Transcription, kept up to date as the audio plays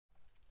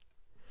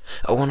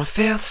I wanna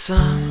feel the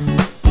sun,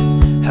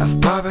 have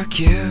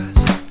barbecues.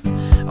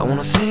 I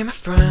wanna see my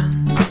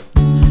friends,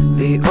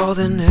 the old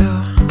and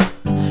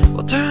new.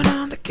 We'll turn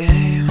on the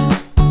game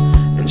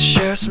and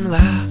share some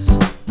laughs,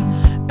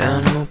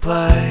 and we'll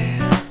play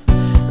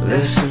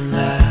this and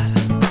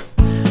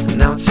that.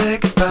 Now we'll say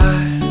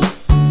goodbye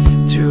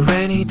to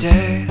rainy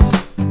days,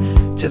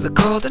 to the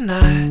colder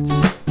nights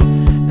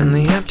and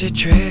the empty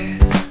trees.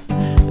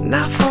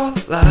 Now full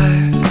of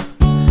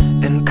life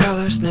and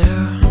colors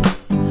new,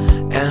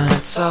 and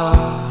it's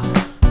all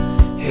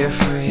here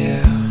for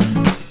you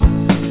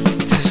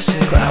to see.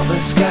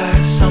 Cloudless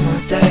skies,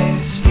 summer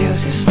days,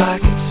 feels just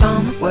like it's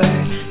on the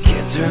way.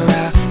 Kids are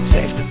out,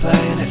 safe to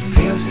play, and it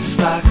feels just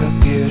like a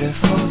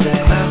beautiful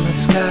day.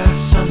 Cloudless skies,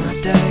 summer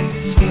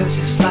days, feels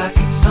just like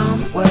it's on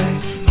the way.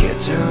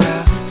 Kids are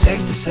out,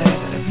 safe to say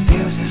that it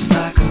feels just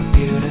like a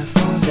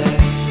beautiful day.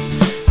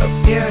 A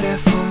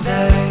beautiful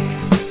day.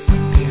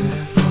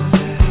 Beautiful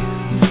day.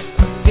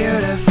 A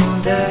beautiful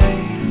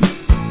day.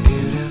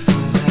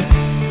 Beautiful day.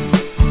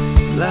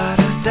 La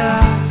da da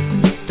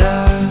da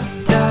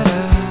da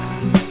da.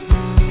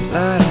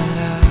 La da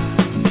da.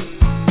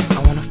 I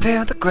wanna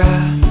feel the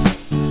grass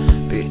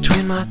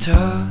between my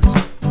toes.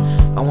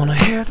 I wanna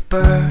hear the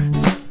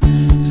birds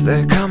as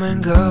they come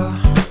and go.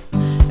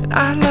 And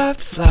I'd love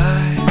to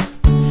fly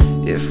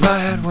if I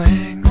had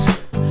wings,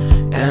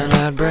 and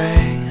I'd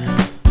bring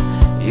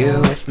you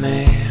with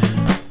me.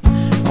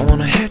 I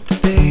wanna hit the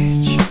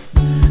beach,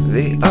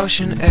 the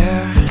ocean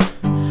air,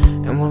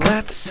 and we'll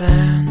let the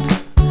sand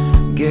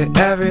get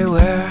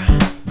everywhere.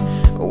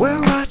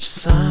 We'll watch the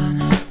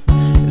sun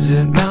as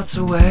it melts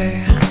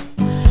away,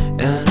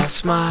 and I'll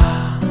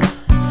smile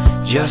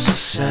just the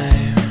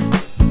same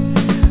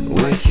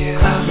with you.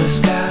 Cloudless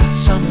skies,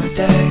 summer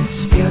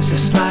days, feels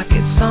just like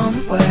it's on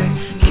the way.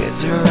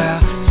 Kids are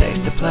out,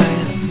 safe to play,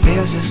 and it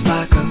feels just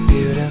like a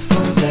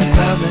beautiful day.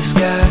 Cloudless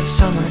skies,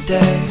 summer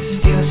days,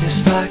 feels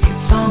just like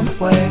it's on the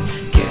way.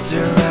 Kids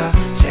are out,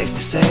 safe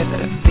to say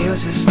that it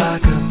feels just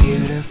like a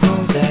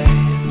beautiful day.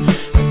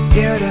 A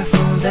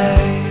beautiful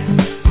day.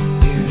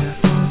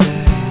 Beautiful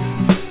day.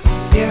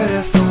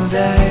 Beautiful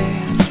day.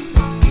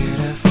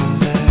 Beautiful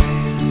day.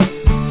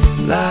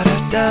 La da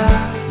da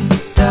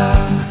da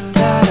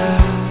da da.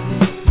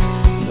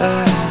 La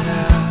da da.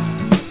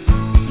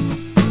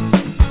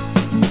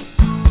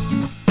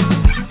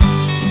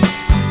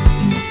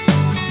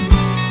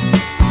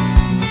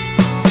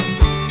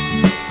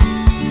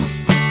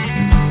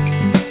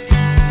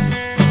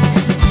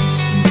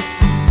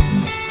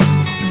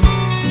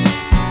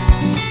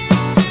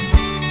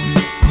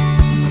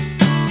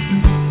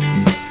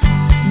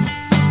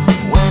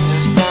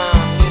 Windows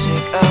down,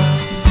 music up.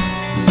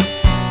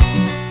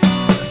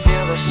 I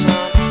feel the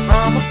sun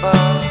from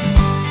above.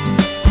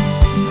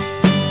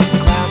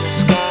 Cloudless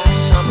sky,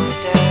 summer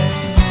day.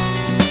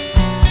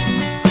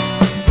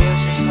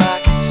 Feels just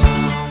like it's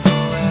on the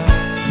way.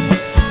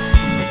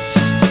 It's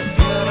just a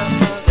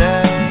beautiful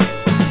day.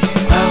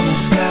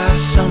 Cloudless sky,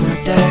 summer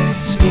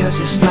days, feels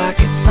just like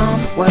it's on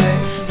the way.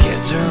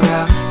 Kids are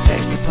out,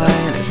 safe to play,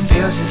 and it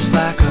feels just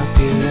like a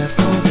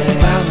beautiful day.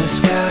 Cloudless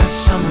sky,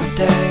 summer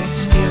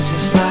days, feels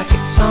just like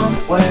it's on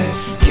the way.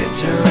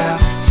 Kids are out,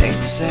 safe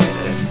to say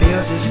that it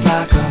feels just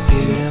like a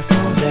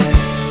beautiful day.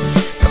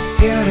 A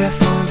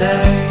beautiful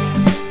day.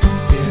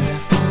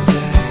 Beautiful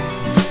day.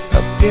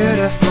 A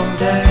beautiful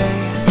day.